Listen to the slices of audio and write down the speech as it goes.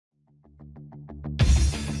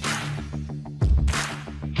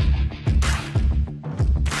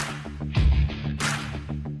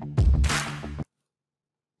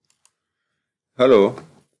Hello.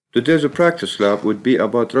 Today's practice lab would be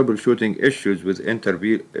about troubleshooting issues with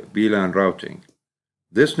inter-VLAN routing.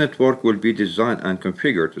 This network will be designed and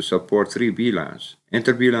configured to support three VLANs.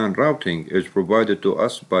 Inter-VLAN routing is provided to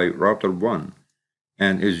us by router 1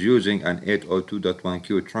 and is using an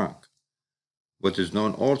 802.1q trunk, what is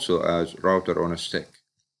known also as router on a stick.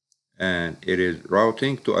 And it is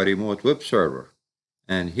routing to a remote web server.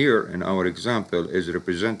 And here in our example is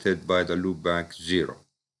represented by the loopback 0.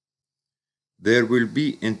 There will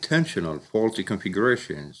be intentional faulty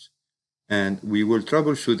configurations, and we will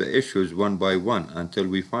troubleshoot the issues one by one until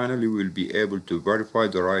we finally will be able to verify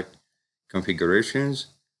the right configurations,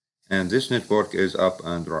 and this network is up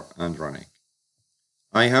and running.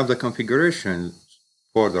 I have the configurations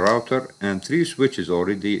for the router and 3 switches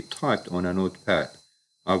already typed on a notepad.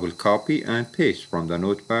 I will copy and paste from the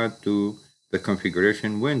notepad to the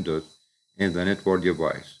configuration windows in the network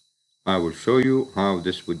device. I will show you how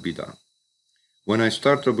this would be done. When I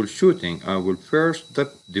start troubleshooting, I will first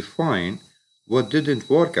define what didn't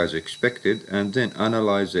work as expected and then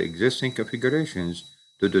analyze the existing configurations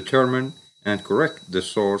to determine and correct the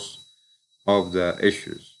source of the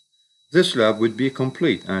issues. This lab would be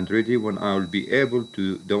complete and ready when I will be able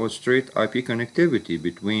to demonstrate IP connectivity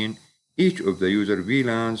between each of the user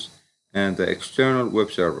VLANs and the external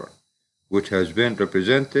web server, which has been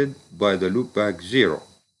represented by the loopback 0.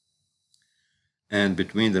 And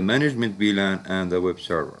between the management VLAN and the web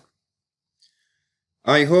server.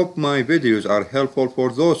 I hope my videos are helpful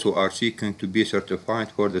for those who are seeking to be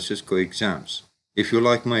certified for the Cisco exams. If you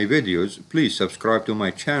like my videos, please subscribe to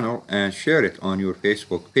my channel and share it on your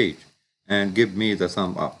Facebook page and give me the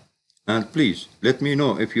thumb up. And please let me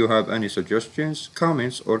know if you have any suggestions,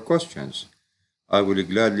 comments, or questions. I will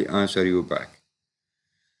gladly answer you back.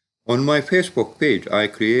 On my Facebook page, I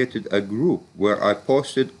created a group where I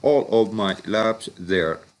posted all of my labs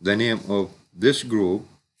there. The name of this group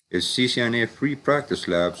is CCNA Free Practice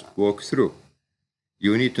Labs Walkthrough.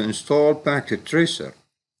 You need to install Packet Tracer.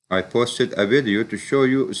 I posted a video to show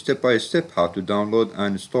you step by step how to download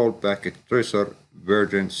and install Packet Tracer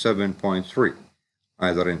version 7.3,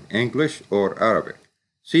 either in English or Arabic.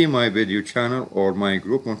 See my video channel or my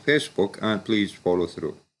group on Facebook and please follow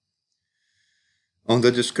through. On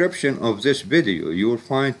the description of this video, you will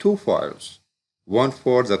find 2 files, one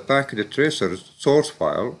for the Packet Tracer source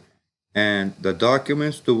file and the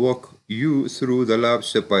documents to walk you through the lab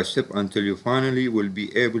step by step until you finally will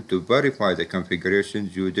be able to verify the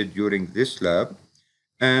configurations you did during this lab,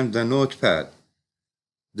 and the notepad.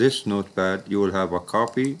 This notepad, you will have a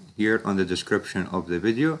copy here on the description of the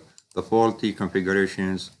video, the faulty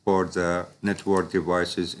configurations for the network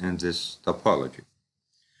devices in this topology.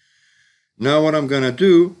 Now what I'm going to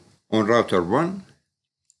do on router 1,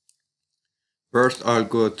 first I'll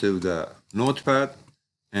go to the notepad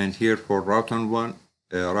and here for router 1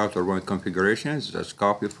 configurations, just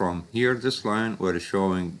copy from here this line where it's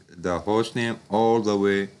showing the host name all the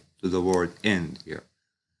way to the word end here.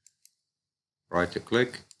 Right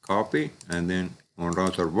click, copy, and then on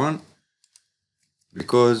router 1,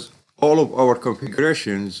 because all of our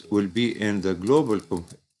configurations will be in the global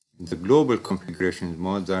configuration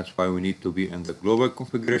mode. That's why we need to be in the global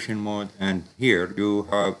configuration mode, and here you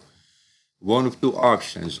have one of 2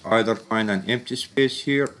 options. Either find an empty space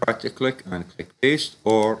here, right click and click paste,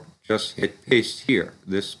 or just hit paste here,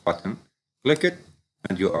 this button, click it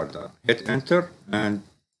and you are done. Hit enter and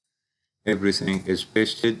everything is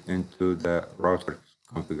pasted into the router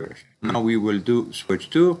configuration. Now we will do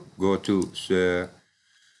switch 2, go to the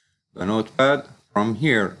notepad, from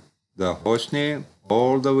here the host name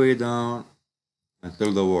all the way down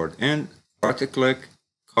until the word end, right click,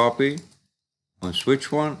 copy. On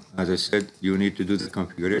switch 1, as I said, you need to do the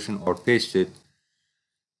configuration or paste it.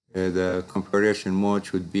 The configuration mode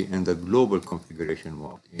should be in the global configuration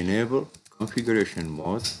mode. Enable configuration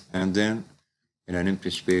mode, and then in an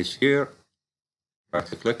empty space here, right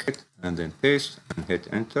click it and then paste and hit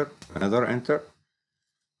enter, another enter.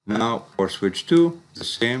 Now for switch 2, the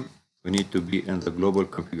same, we need to be in the global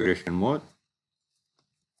configuration mode.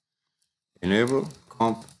 Enable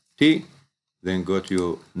comp T, then go to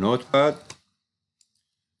your notepad,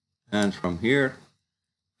 and from here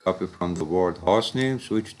copy from the word hostname,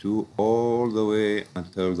 switch 2 all the way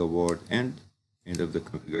until the word end of the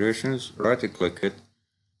configurations, right click it,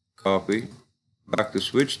 copy, back to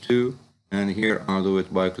switch 2, and here I'll do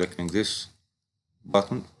it by clicking this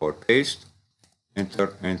button for paste,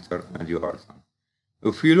 enter, enter, and you are done.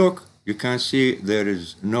 If you look, you can see there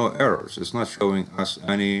is no errors. It's not showing us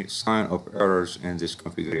any sign of errors in this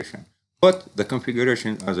configuration. But the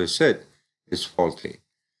configuration, as I said, is faulty.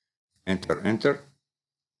 Enter, enter.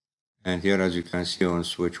 And here, as you can see on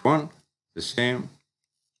switch 1, the same.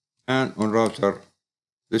 And on router,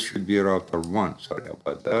 this should be router 1. Sorry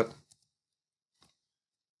about that.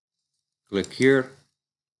 Click here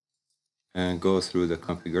and go through the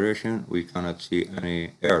configuration. We cannot see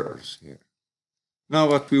any errors here. Now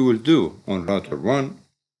what we will do on router 1,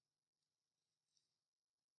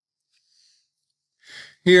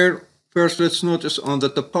 here first let's notice on the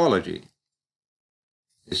topology.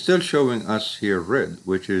 It's still showing us here red,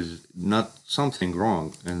 which is not something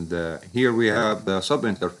wrong. And here we have the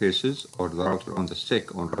sub-interfaces or the router on the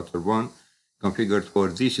stick on router 1 configured for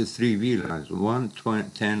these 3 VLANs, 1,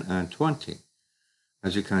 10, and 20.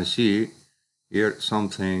 As you can see, here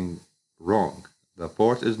something wrong. The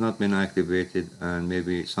port is not been activated and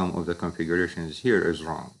maybe some of the configurations here is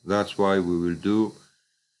wrong. That's why we will do,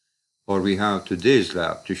 or we have today's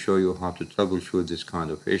lab to show you how to troubleshoot this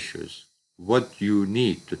kind of issues. What you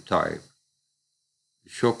need to type,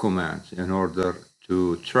 show commands in order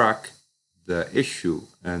to track the issue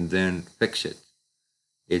and then fix it.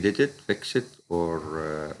 Edit it, fix it,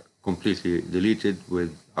 or completely delete it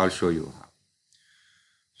with, I'll show you how.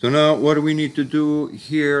 So now what we need to do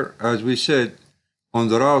here, as we said, on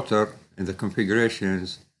the router in the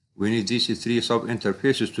configurations, we need these 3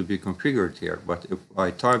 sub-interfaces to be configured here. But if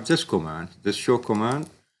I type this command, this show command,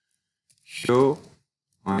 show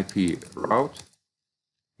IP route,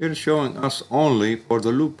 it's showing us only for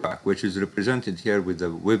the loopback, which is represented here with the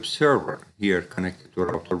web server here connected to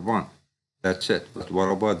router 1. That's it. But what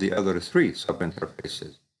about the other 3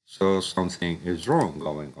 sub-interfaces? So something is wrong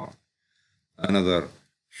going on. Another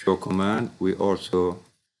show command, we can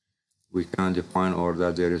define or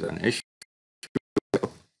that there is an issue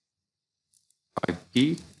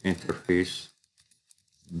IP interface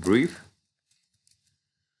brief.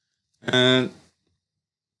 And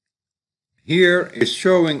here is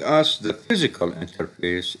showing us the physical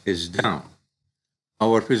interface is down.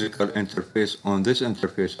 Our physical interface on this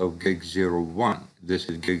interface of gig 01. This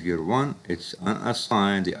is gig 01. It's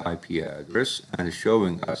unassigned the IP address and it's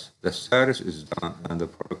showing us the status is down and the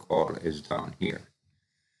protocol is down here.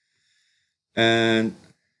 And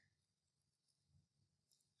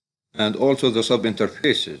also the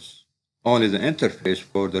sub-interfaces. Only the interface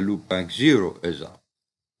for the loopback 0 is up.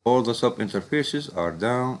 All the sub-interfaces are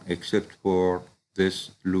down except for this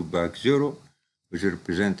loopback 0, which is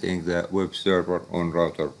representing the web server on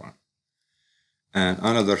router 1. And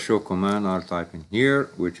another show command I'll type in here,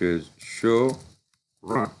 which is show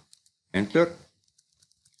run. Enter.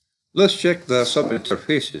 Let's check the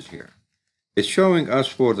sub-interfaces here. It's showing us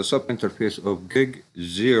for the sub-interface of gig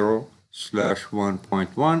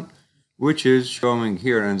 0/1.1, which is showing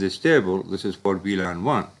here in this table. This is for VLAN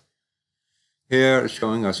 1. Here it's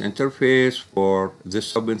showing us interface for this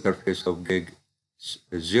sub-interface of gig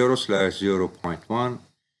 0/0.1,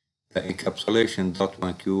 the encapsulation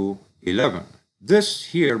 .1q11. This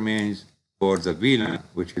here means for the VLAN,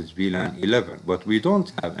 which is VLAN 11, but we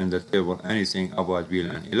don't have in the table anything about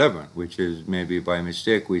VLAN 11, which is maybe by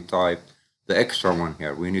mistake we typed the extra one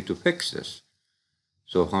here. We need to fix this.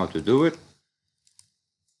 So how to do it?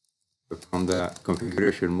 From the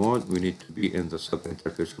configuration mode, we need to be in the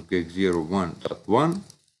sub-interface of gig 01.1.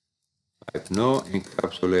 Type no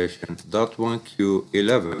encapsulation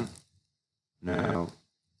 .1q11. Now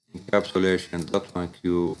encapsulation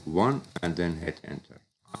 .1q1 and then hit enter.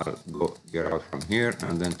 I'll go get out from here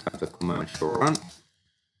and then type the command show run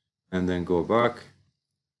and then go back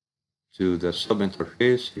to the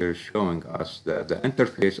sub-interface. Here showing us that the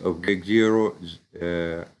interface of gig 0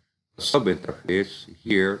 sub-interface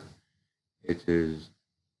here, it is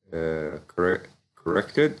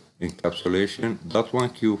corrected encapsulation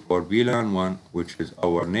 .1q for VLAN 1, which is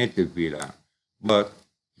our native VLAN. But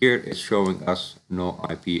here it's showing us no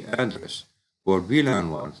IP address. For VLAN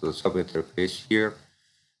 1, so the sub-interface here,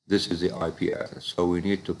 this is the IP address. So we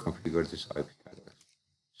need to configure this IP address.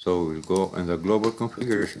 So we'll go in the global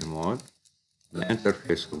configuration mode, the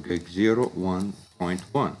interface of gig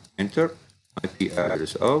 01.1. Enter IP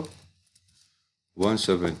address of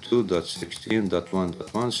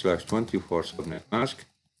 172.16.1.1/24 subnet mask.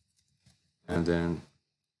 And then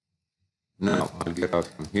now I'll get out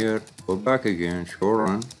from here, go back again, show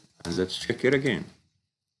run, and let's check it again.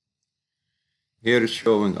 Here is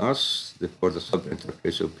showing us for the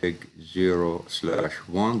sub-interface of gig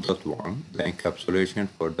 0/1.1, the encapsulation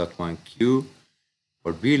for .1q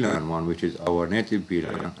for VLAN 1, which is our native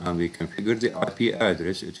VLAN, and we configure the IP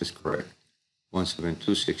address, it is correct.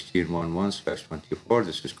 172.16.1.1/24,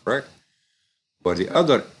 this is correct. For the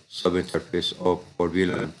other sub-interface of for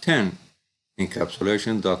VLAN 10,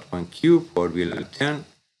 encapsulation .1q for VLAN 10,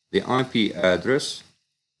 the IP address,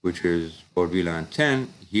 which is for VLAN 10,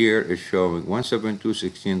 here is showing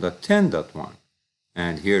 172.16.10.1,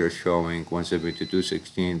 and here is showing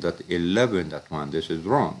 172.16.11.1. This is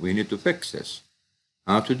wrong. We need to fix this.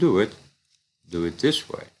 How to do it? Do it this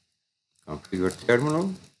way. Configure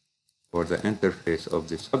terminal for the interface of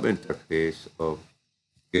the subinterface of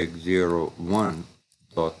gig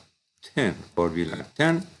 01.10 for VLAN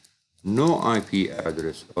 10, no IP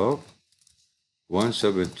address of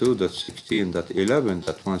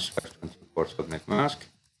 172.16.11.1/24 subnet mask.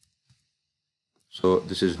 So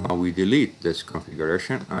this is how we delete this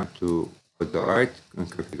configuration, and to put the right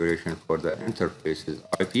configuration for the interface's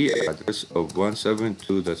IP address of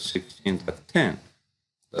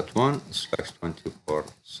 172.16.10.1/24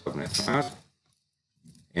 subnet mask.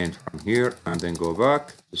 And from here, and then go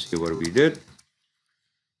back to see what we did.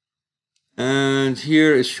 And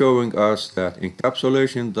here is showing us that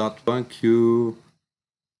encapsulation.1q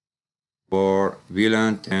for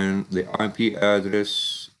VLAN 10, the IP address,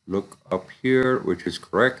 look up here, which is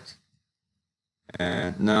correct.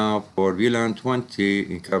 And now for VLAN 20,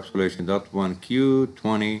 encapsulation.1q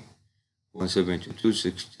 20,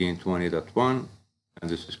 172.16.20.1, and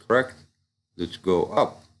this is correct. Let's go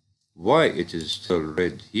up. Why it is still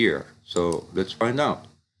red here? So let's find out.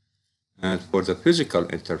 And for the physical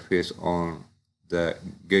interface on the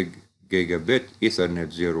gigabit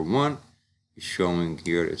Ethernet 01, is showing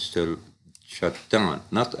here it's still shut down,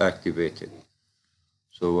 not activated.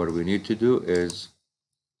 So what we need to do is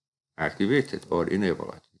activate it or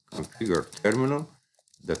enable it. Configure terminal,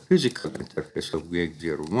 the physical interface of gig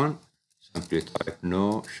 01, simply type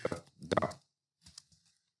no shutdown.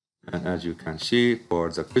 And as you can see,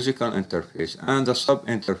 for the physical interface and the sub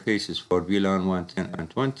interfaces for VLAN 1, 10, and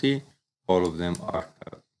 20, all of them are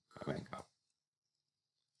coming up.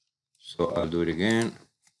 So I'll do it again.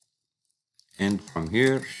 And from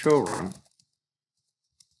here, show run.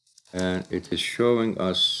 And it is showing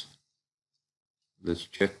us, let's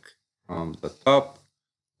check from the top,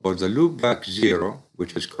 for the loopback 0,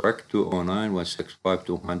 which is correct,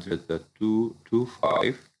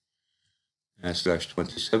 209.165.200.225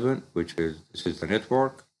 /27, which is, this is the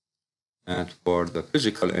network. And for the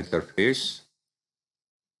physical interface,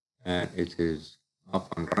 and it is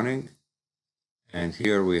up and running. And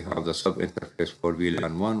here we have the sub interface for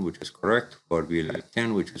VLAN 1, which is correct, for VLAN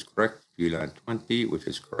 10, which is correct, VLAN 20, which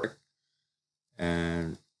is correct.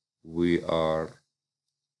 And we are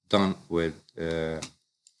done with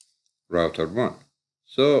router 1.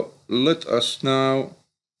 So let us now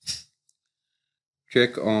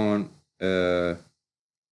check on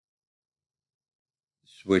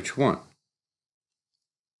switch 1.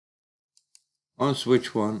 On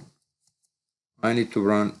switch 1, I need to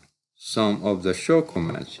run some of the show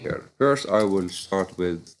commands here. First, I will start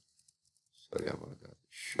with, sorry about that,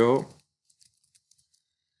 show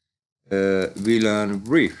VLAN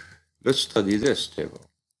brief. Let's study this table.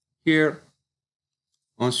 Here,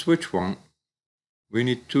 on switch 1, we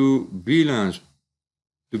need two VLANs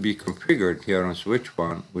to be configured here on switch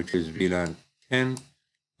 1, which is VLAN 10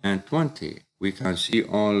 and 20. We can see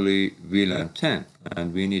only VLAN 10,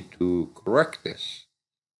 and we need to correct this.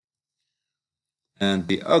 And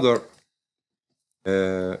the other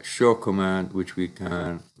show command, which we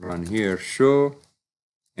can run here, show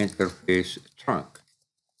interface trunk.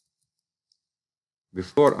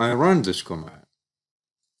 Before I run this command,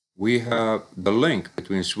 we have the link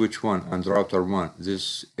between switch 1 and router 1.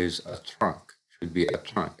 This is a trunk, should be a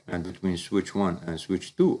trunk. And between switch 1 and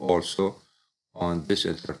switch 2 also, on this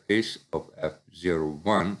interface of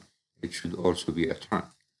F01, it should also be a trunk.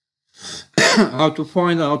 How to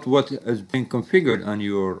find out what has been configured on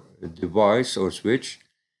your device or switch,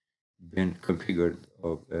 been configured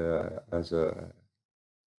as a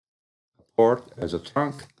port, as a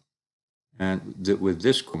trunk, and with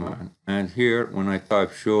this command. And here, when I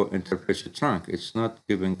type show interface trunk, it's not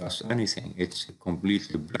giving us anything. It's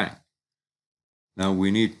completely blank. Now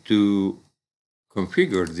we need to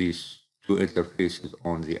configure these two interfaces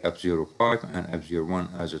on the F05 and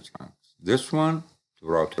F01 as a trunk. This one to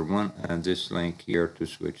router 1 and this link here to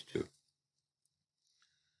switch 2.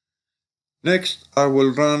 Next, I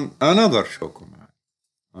will run another show command.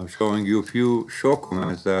 I'm showing you a few show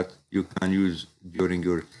commands that you can use during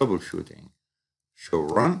your troubleshooting. Show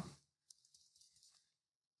run.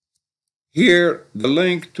 Here, the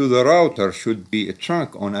link to the router should be a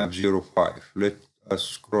trunk on F05. Let us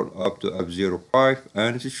scroll up to F05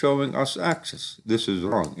 and it is showing us access. This is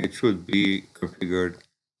wrong. It should be configured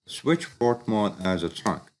switch port mode as a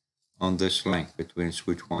trunk on this link between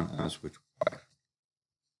switch 1 and switch 5.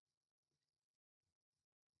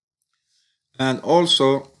 And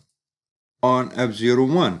also on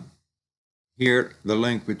F01, here the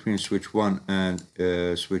link between switch 1 and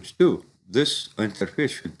switch 2. This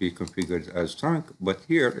interface should be configured as trunk, but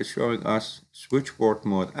here it's showing us switch port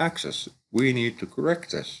mode access. We need to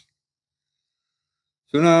correct this.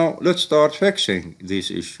 So now let's start fixing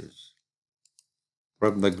these issues.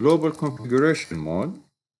 From the global configuration mode,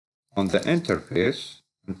 on the interface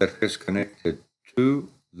connected to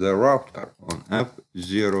the router on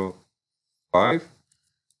F05,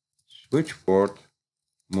 switch port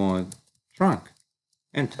mode trunk,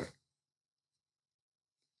 enter.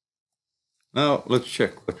 Now let's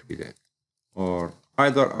check what we did. Or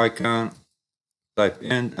either I can type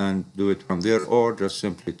in and do it from there, or just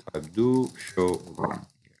simply type do show run.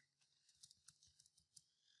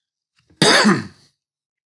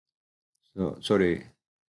 So sorry.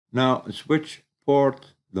 Now switch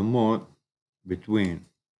port the mode between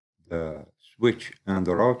the switch and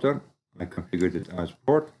the router. I configured it as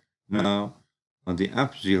port. Now on the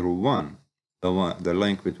F01, the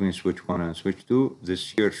link between switch 1 and switch 2,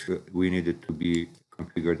 this here we need it to be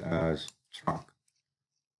configured as trunk.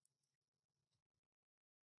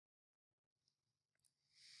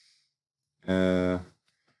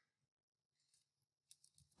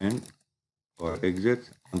 In or exit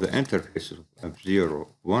on the interface of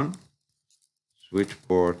F01, switch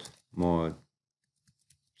port mode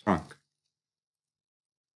trunk,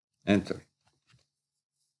 enter.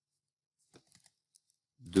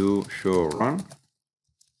 Do show run.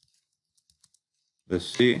 Let's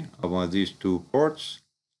see about these two ports.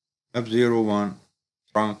 F01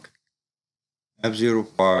 trunk,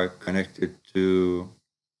 F05 connected to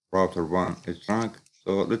router 1 is trunk.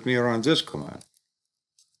 So let me run this command.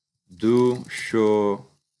 Do show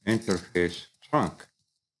interface trunk.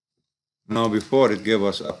 Now before it gave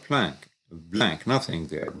us a blank, nothing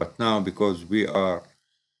there. But now because we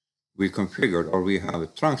configured, or we have a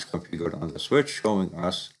trunks configured on the switch, showing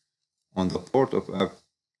us on the port of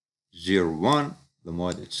F01, the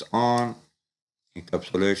mode it's on,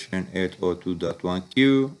 encapsulation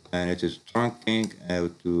 802.1q, and it is trunking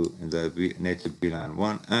out to the native VLAN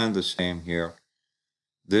 1, and the same here.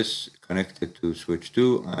 This connected to switch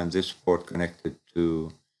 2, and this port connected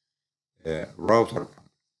to router 1.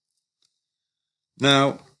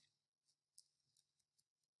 Now,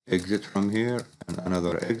 exit from here, and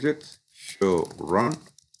another exit, show run.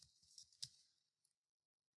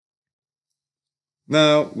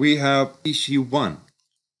 Now we have PC1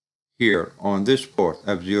 here on this port,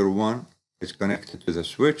 F01 is connected to the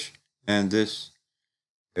switch, and this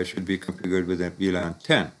should be configured with a VLAN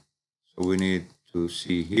 10. So we need to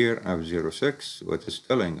see here F06 what is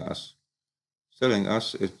telling us. It's telling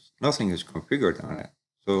us nothing is configured on it.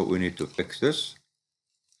 So we need to fix this.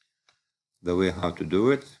 The way how to do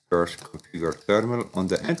it: first configure terminal on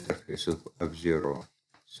the interface of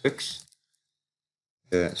F06,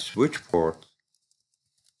 switch port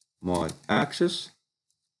mode access,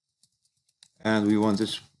 and we want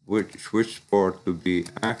this switch port to be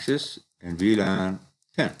access in VLAN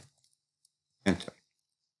 10. Enter.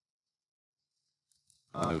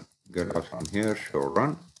 I'll get out from here, show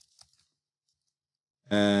run,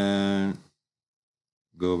 and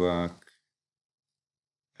go back,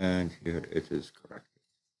 and here it is corrected.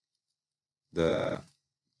 The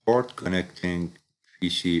port connecting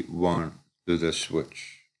PC1 to the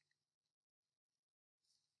switch.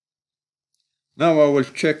 Now I will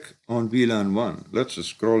check on VLAN 1. Let's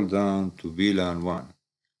scroll down to VLAN 1.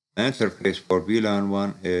 The interface for VLAN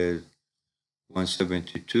 1 is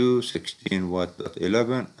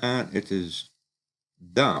 172.16.11, and it is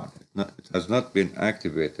down. It has not been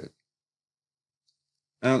activated.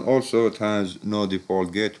 And also it has no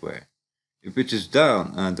default gateway. If it is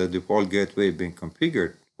down and the default gateway been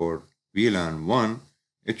configured for VLAN 1,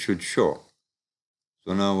 it should show.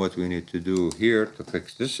 So now what we need to do here to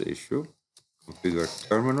fix this issue: configure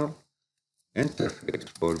terminal, interface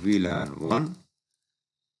for VLAN 1,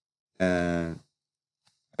 and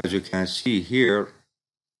as you can see here,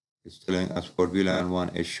 it's telling us for VLAN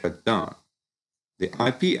 1 is shut down. The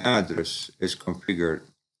IP address is configured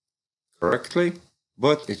correctly,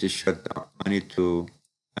 but it is shut down. I need to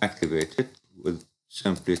activate it with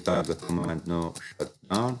simply type the command no shut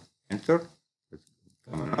down, enter. It's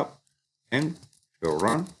coming up, and show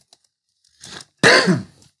run.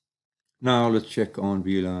 Now let's check on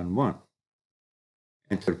VLAN 1.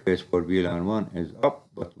 Interface for VLAN 1 is up,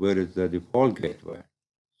 but where is the default gateway?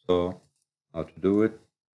 So how to do it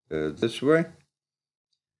this way: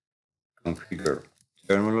 configure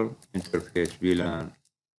terminal, interface VLAN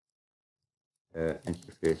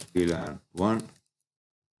 1.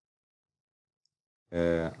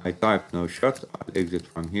 I type no shut. I'll exit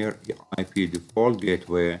from here. The IP default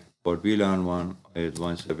gateway for VLAN 1 is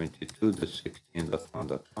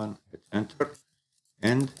 172.16.1.1. Hit enter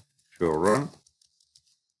and show run.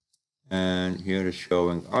 And here is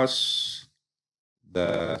showing us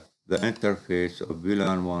the interface of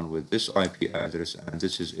VLAN 1 with this IP address, and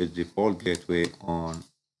this is its default gateway on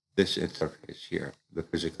this interface here, the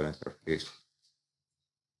physical interface.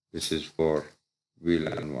 This is for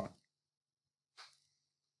VLAN 1.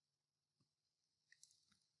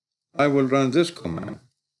 I will run this command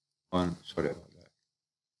on, sorry about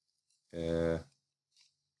that.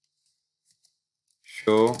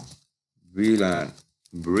 Show VLAN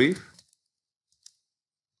brief.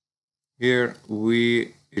 Here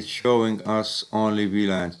it's showing us only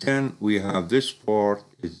VLAN 10. We have this port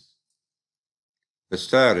is the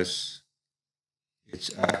status.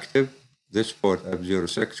 It's active. This port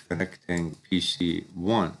F06 connecting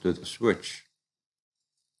PC1 to the switch.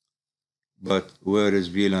 But where is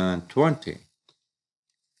VLAN 20?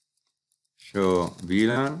 Show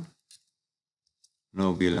VLAN.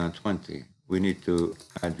 No VLAN 20. We need to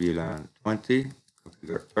add VLAN 20.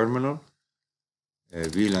 Configure terminal.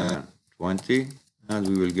 VLAN 20, and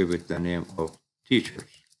we will give it the name of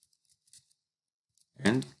teachers.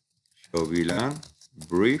 And show VLAN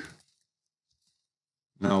brief.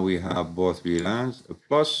 Now we have both VLANs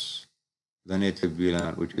plus the native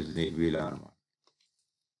VLAN, which is the VLAN 1.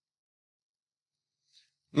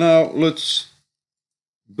 Now let's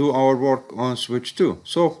do our work on switch 2.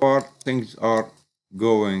 So far things are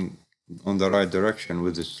going on the right direction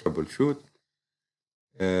with this troubleshoot.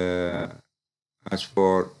 As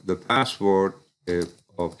for the password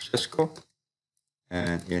of Cisco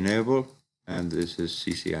and enable, and this is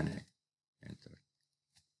CCNA. Enter.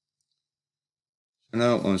 So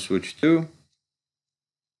now on switch 2,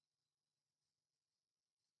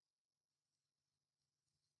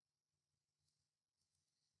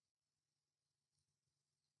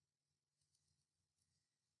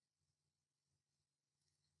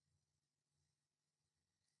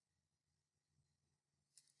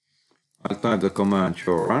 I'll type the command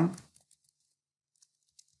show run.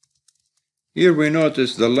 Here we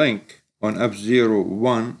notice the link on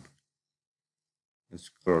F01, let's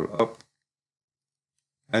scroll up,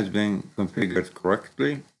 has been configured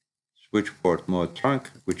correctly. Switch port mode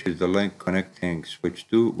trunk, which is the link connecting switch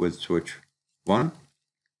 2 with switch 1.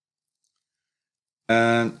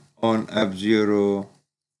 And on F018,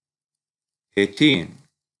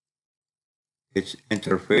 its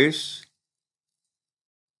interface,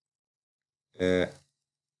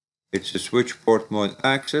 it's a switch port mode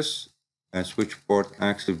access and switch port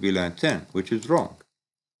access VLAN 10, which is wrong.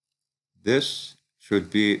 This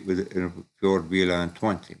should be with pure VLAN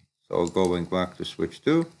 20. So going back to switch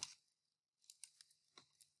 2,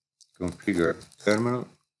 configure terminal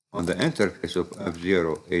on the interface of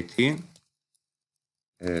F018,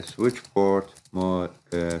 switch port mode,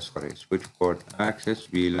 switch port access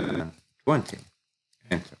VLAN 20.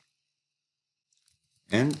 Enter.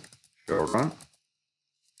 And show run.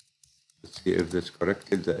 Let's see if this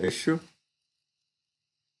corrected the issue.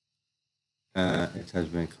 It has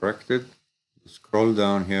been corrected. Scroll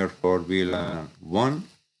down here for VLAN 1.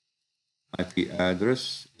 IP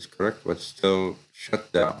address is correct, but still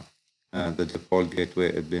shut down. The default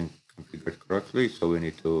gateway has been configured correctly, so we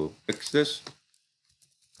need to fix this.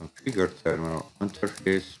 Configure terminal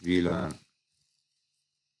interface VLAN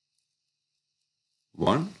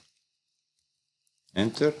 1.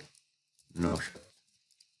 Enter. No shut.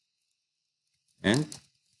 And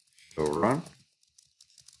show run.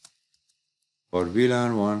 For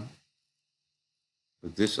VLAN 1,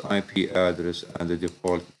 with this IP address and the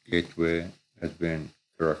default gateway has been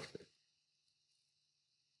corrected.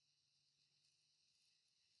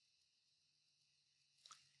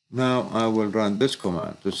 Now I will run this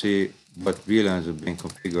command to see what VLANs have been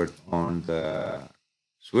configured on the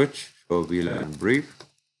switch. Show VLAN brief,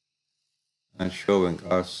 and showing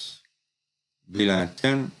us VLAN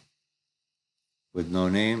 10 with no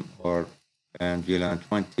name, and VLAN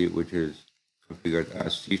 20, which is configured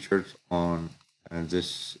as teachers on, and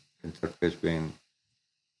this interface being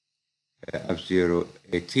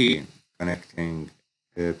F018 connecting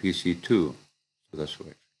PC2 to the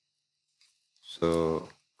switch. So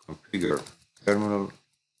configure terminal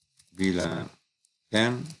VLAN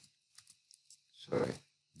 10,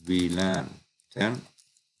 VLAN 10,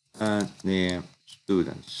 and name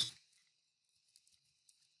students.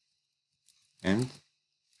 And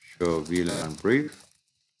show VLAN brief,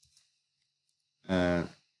 and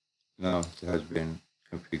now it has been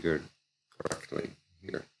configured correctly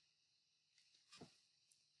here.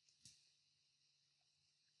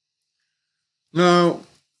 Now,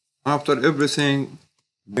 after everything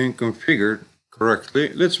being configured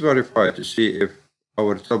correctly. Let's verify to see if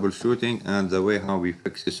our troubleshooting and the way how we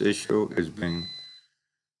fix this issue is being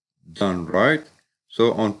done right.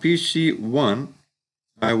 So on PC1,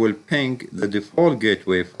 I will ping the default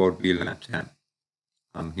gateway for VLAN 10.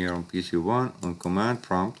 I'm here on PC1 on command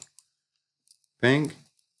prompt, ping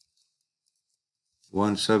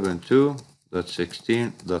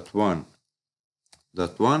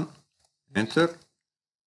 172.16.1.1, enter,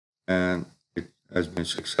 and it has been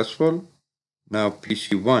successful. Now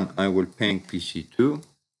PC1, I will ping PC2,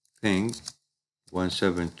 ping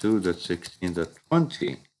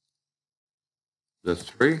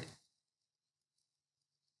 172.16.20.3,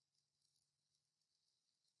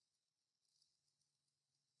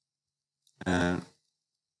 and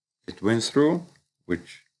it went through,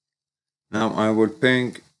 which now I will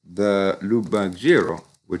ping the loopback 0,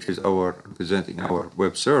 which is representing our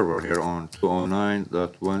web server here on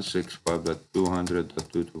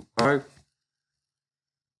 209.165.200.225,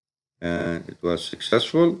 and it was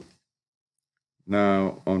successful.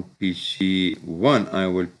 Now on PC1, I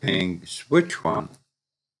will ping switch 1,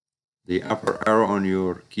 the upper arrow on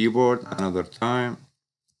your keyboard another time,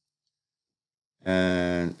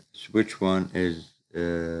 and switch 1 is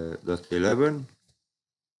 .11.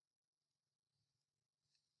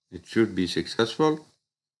 It should be successful.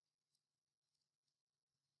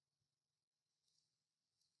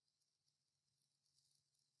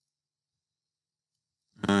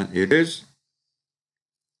 And it is.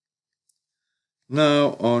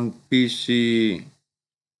 Now on PC1,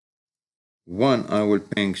 I will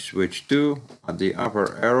ping switch 2 at the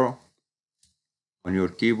upper arrow on your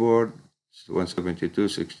keyboard,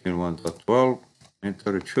 172.16.1.12.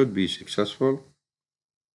 Enter, it should be successful.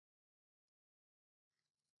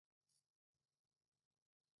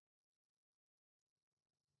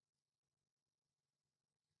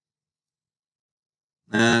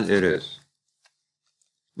 And it is.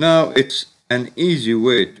 Now it's an easy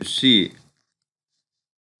way to see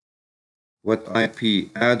what IP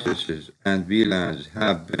addresses and VLANs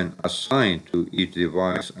have been assigned to each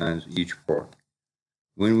device and each port.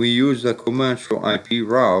 When we use the command show IP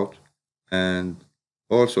route, and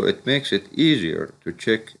also it makes it easier to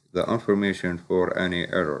check the information for any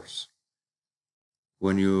errors.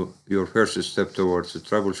 When your first step towards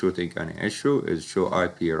troubleshooting any issue is show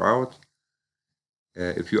IP route.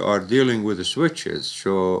 If you are dealing with the switches,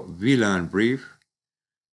 show VLAN brief.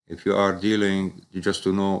 If you are dealing just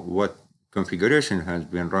to know what configuration has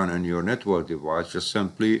been run on your network device, just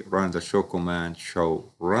simply run the show command,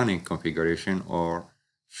 show running configuration or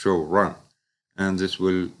show run. And this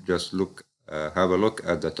will just have a look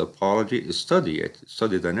at the topology,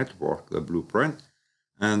 study the network, the blueprint,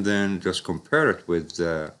 and then just compare it with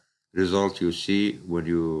the result you see when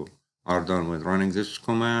you are done with running this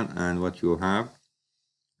command and what you have.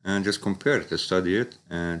 And just compare it, study it,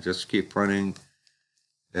 and just keep running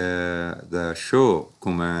the show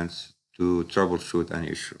commands to troubleshoot an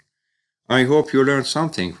issue. I hope you learned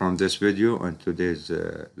something from this video and today's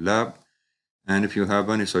lab. And if you have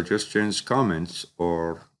any suggestions, comments,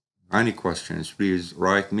 or any questions, please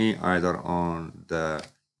write me either on the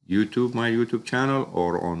my YouTube channel,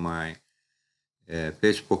 or on my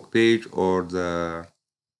Facebook page, or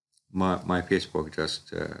my Facebook.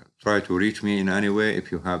 Just try to reach me in any way if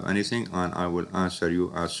you have anything, and I will answer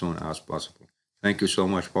you as soon as possible. Thank you so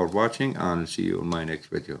much for watching, and I'll see you in my next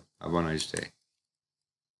video. Have a nice day.